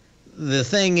gold, the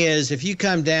thing is, if you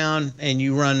come down and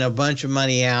you run a bunch of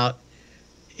money out,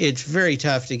 it's very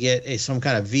tough to get some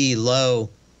kind of V low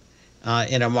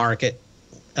in a market.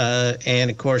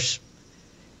 And, of course,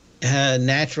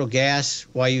 natural gas,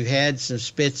 while you've had some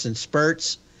spits and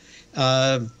spurts,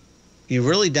 you've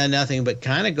really done nothing but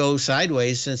kind of go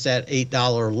sideways since that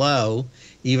 $8 low,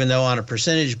 even though on a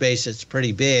percentage base it's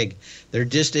pretty big. There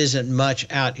just isn't much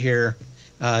out here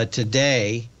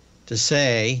today to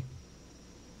say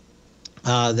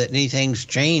that anything's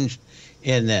changed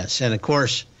in this. And, of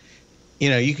course, you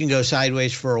know, you can go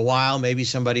sideways for a while. Maybe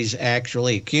somebody's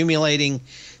actually accumulating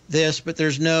this, but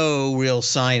there's no real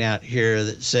sign out here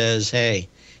that says, hey,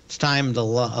 it's time to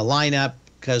line up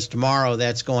because tomorrow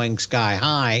that's going sky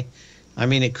high. I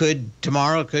mean,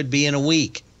 tomorrow could be in a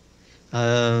week.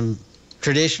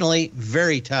 Traditionally,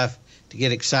 very tough to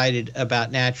get excited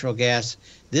about natural gas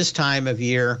this time of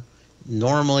year.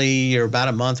 Normally, you're about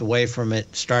a month away from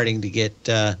it starting to get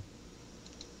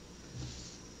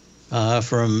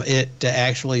from it to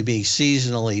actually be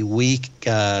seasonally weak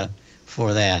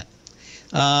for that.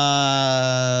 To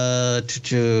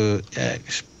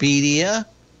Expedia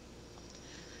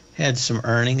had some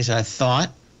earnings, I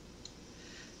thought,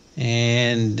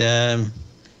 and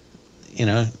you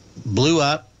know, blew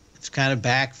up. It's kind of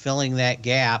back filling that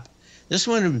gap. This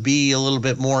one would be a little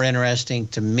bit more interesting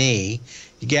to me.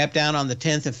 You gap down on the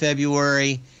 10th of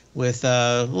February with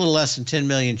a little less than 10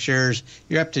 million shares.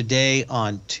 You're up today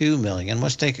on 2 million.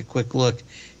 Let's take a quick look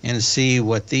and see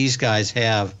what these guys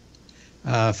have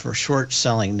for short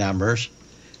selling numbers.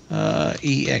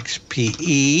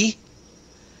 EXPE.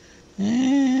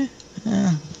 There's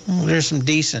some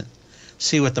decent.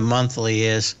 See what the monthly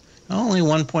is. Only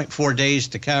 1.4 days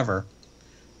to cover.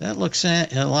 That looks a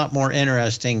lot more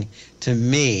interesting to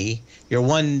me.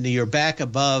 You're back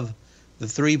above the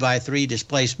 3x3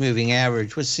 displaced moving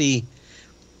average. Let's see.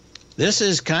 This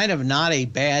is kind of not a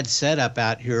bad setup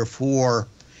out here for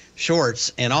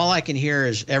shorts, and all I can hear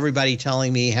is everybody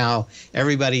telling me how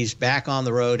everybody's back on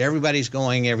the road, everybody's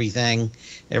going everything,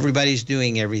 everybody's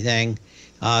doing everything.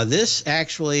 This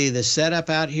actually, the setup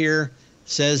out here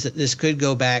says that this could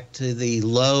go back to the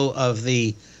low of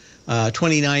the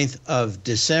 29th of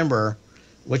December,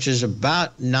 which is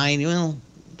about 90, well,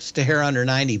 just a hair under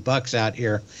 $90 out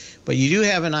here. But you do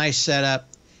have a nice setup.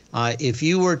 If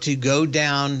you were to go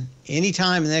down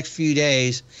anytime in the next few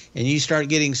days and you start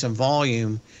getting some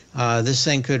volume, this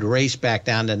thing could race back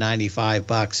down to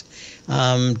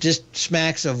 $95. Just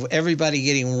smacks of everybody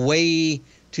getting way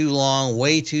too long,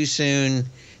 way too soon.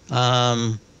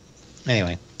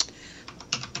 Anyway,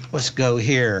 let's go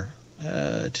here.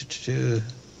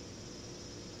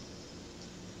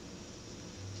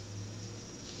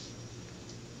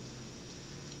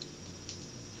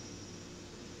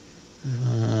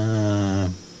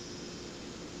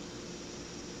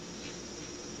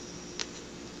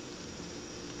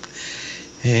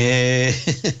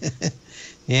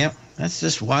 Yeah, that's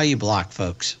just why you block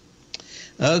folks.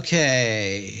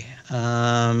 Okay.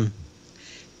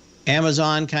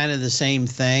 Amazon, kind of the same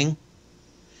thing.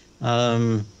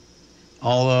 Although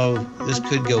this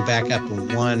could go back up to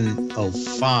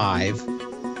 105.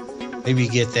 Maybe you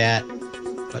get that.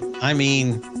 But, I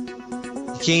mean,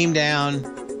 you came down,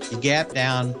 you gapped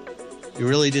down, you're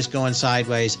really just going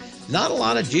sideways. Not a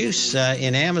lot of juice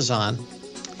in Amazon.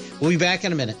 We'll be back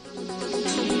in a minute.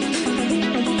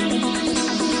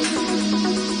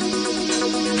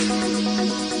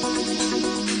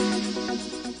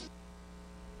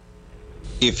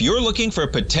 If you're looking for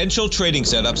potential trading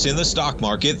setups in the stock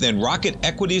market, then Rocket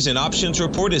Equities and Options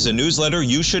Report is a newsletter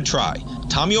you should try.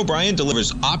 Tommy O'Brien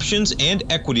delivers options and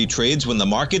equity trades when the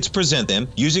markets present them,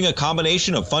 using a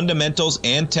combination of fundamentals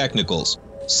and technicals.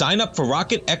 Sign up for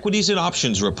Rocket Equities and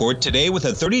Options Report today with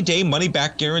a 30-day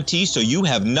money-back guarantee, so you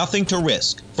have nothing to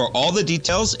risk. For all the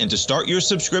details and to start your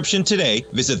subscription today,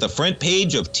 visit the front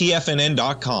page of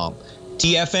TFNN.com.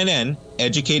 TFNN,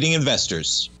 educating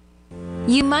investors.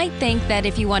 You might think that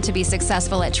if you want to be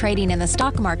successful at trading in the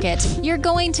stock market, you're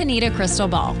going to need a crystal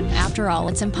ball. After all,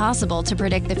 it's impossible to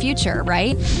predict the future,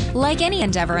 right? Like any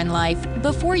endeavor in life,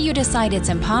 before you decide it's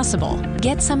impossible,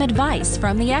 get some advice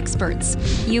from the experts.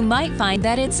 You might find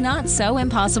that it's not so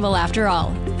impossible after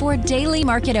all. For daily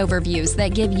market overviews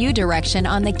that give you direction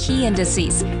on the key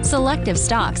indices, selective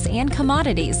stocks, and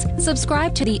commodities,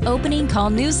 subscribe to the Opening Call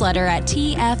newsletter at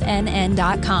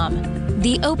TFNN.com.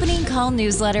 The Opening Call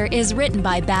newsletter is written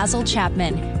by Basil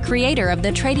Chapman, creator of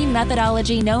the trading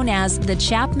methodology known as the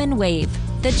Chapman Wave.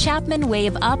 The Chapman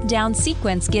Wave up-down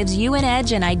sequence gives you an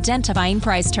edge in identifying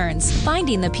price turns,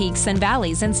 finding the peaks and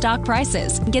valleys in stock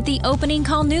prices. Get the Opening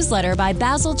Call newsletter by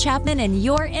Basil Chapman in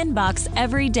your inbox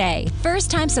every day.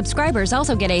 First-time subscribers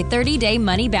also get a 30-day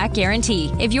money-back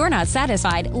guarantee. If you're not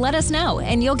satisfied, let us know,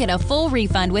 and you'll get a full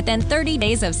refund within 30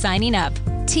 days of signing up.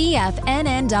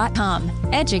 TFNN.com,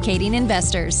 educating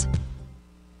investors.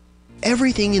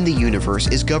 Everything in the universe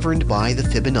is governed by the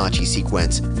Fibonacci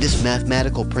sequence. This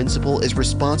mathematical principle is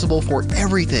responsible for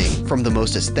everything from the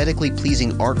most aesthetically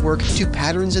pleasing artwork to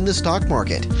patterns in the stock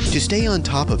market. To stay on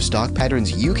top of stock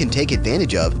patterns you can take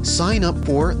advantage of, sign up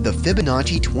for the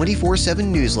Fibonacci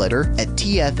 24/7 newsletter at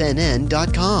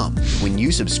TFNN.com. When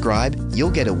you subscribe,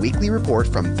 you'll get a weekly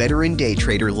report from veteran day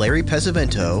trader Larry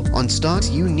Pesavento on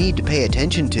stocks you need to pay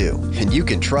attention to. And you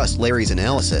can trust Larry's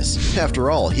analysis.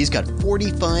 After all, he's got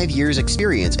 45 years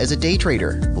experience as a day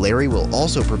trader. Larry will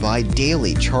also provide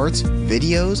daily charts,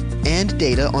 videos, and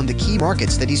data on the key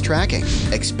markets that he's tracking.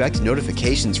 Expect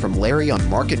notifications from Larry on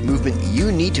market movement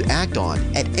you need to act on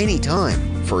at any time.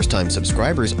 First-time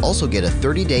subscribers also get a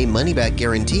 30-day money-back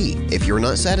guarantee. If you're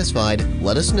not satisfied,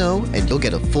 let us know and you'll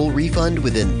get a full refund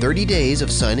within 30 days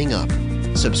of signing up.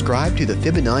 Subscribe to the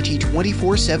Fibonacci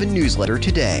 24/7 newsletter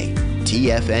today.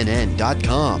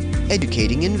 TFNN.com,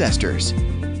 educating investors.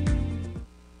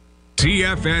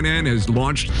 TFNN has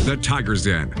launched the Tiger's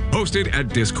Den. Hosted at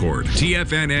Discord,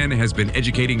 TFNN has been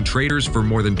educating traders for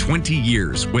more than 20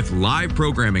 years with live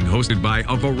programming hosted by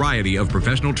a variety of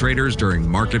professional traders during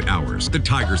market hours. The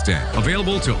Tiger's Den,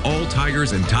 available to all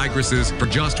tigers and tigresses for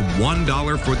just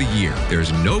 $1 for the year.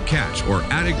 There's no catch or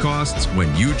added costs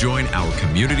when you join our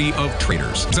community of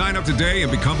traders. Sign up today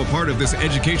and become a part of this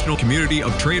educational community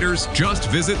of traders. Just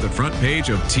visit the front page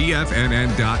of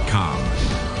TFNN.com.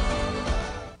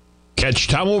 Catch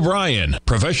Tom O'Brien,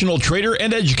 professional trader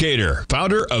and educator,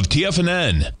 founder of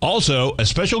TFNN. Also, a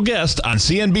special guest on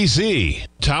CNBC.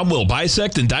 Tom will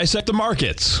bisect and dissect the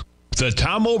markets. The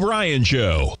Tom O'Brien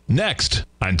Show, next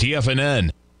on TFNN.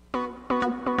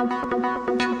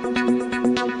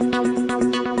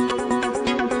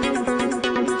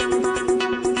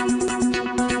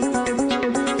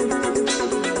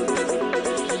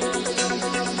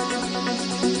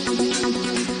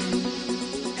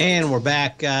 And we're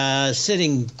back,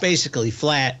 sitting basically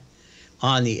flat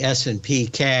on the S&P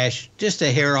cash, just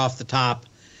a hair off the top,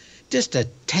 just a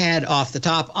tad off the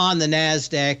top on the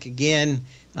NASDAQ. Again,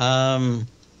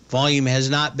 volume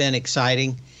has not been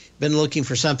exciting. Been looking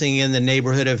for something in the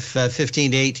neighborhood of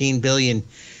 15 to 18 billion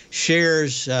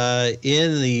shares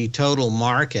in the total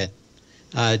market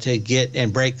to get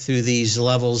and break through these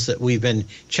levels that we've been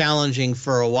challenging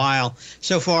for a while.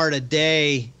 So far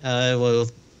today,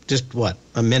 just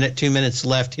a minute, 2 minutes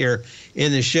left here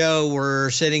in the show. We're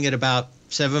sitting at about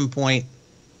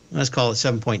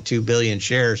 7.2 billion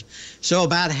shares. So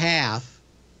about half,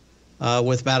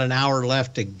 with about an hour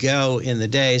left to go in the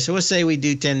day. So let's say we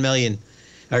do 10 billion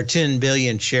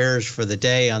shares for the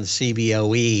day on the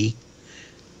CBOE.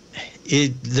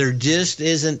 There just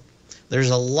isn't, there's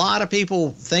a lot of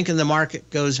people thinking the market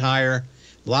goes higher.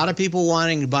 A lot of people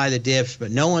wanting to buy the dips,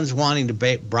 but no one's wanting to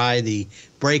buy the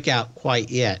breakout quite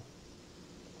yet.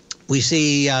 We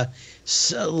see a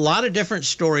lot of different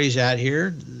stories out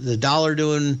here. The dollar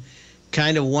doing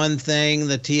kind of one thing,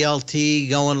 the TLT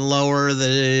going lower,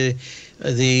 the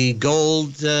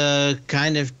gold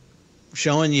kind of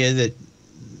showing you that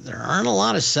there aren't a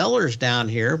lot of sellers down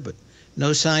here, but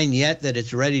no sign yet that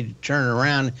it's ready to turn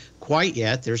around quite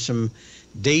yet. There's some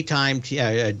daytime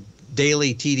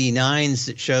daily TD9s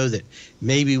that show that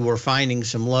maybe we're finding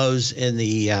some lows in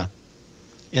the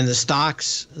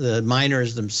stocks, the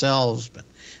miners themselves, but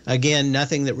Again,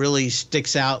 nothing that really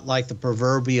sticks out like the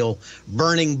proverbial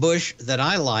burning bush that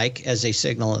I like as a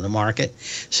signal in the market.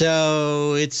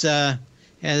 So it's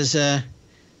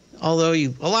although a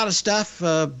lot of stuff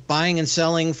buying and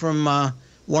selling from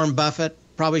Warren Buffett,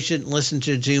 probably shouldn't listen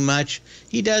to too much.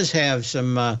 He does have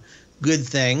some good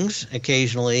things,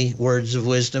 occasionally words of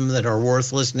wisdom that are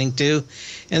worth listening to,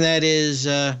 and that is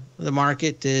the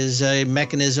market is a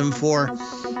mechanism for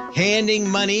handing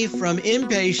money from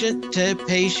impatient to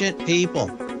patient people.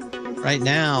 Right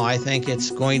now, I think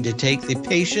it's going to take the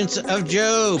patience of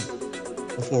Job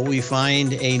before we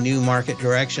find a new market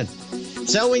direction.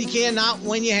 So when you can, not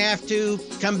when you have to.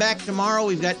 Come back tomorrow.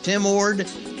 We've got Tim Ord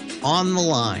on the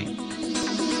line.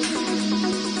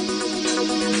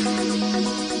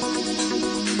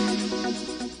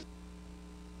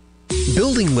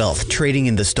 Building wealth trading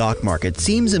in the stock market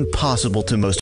seems impossible to most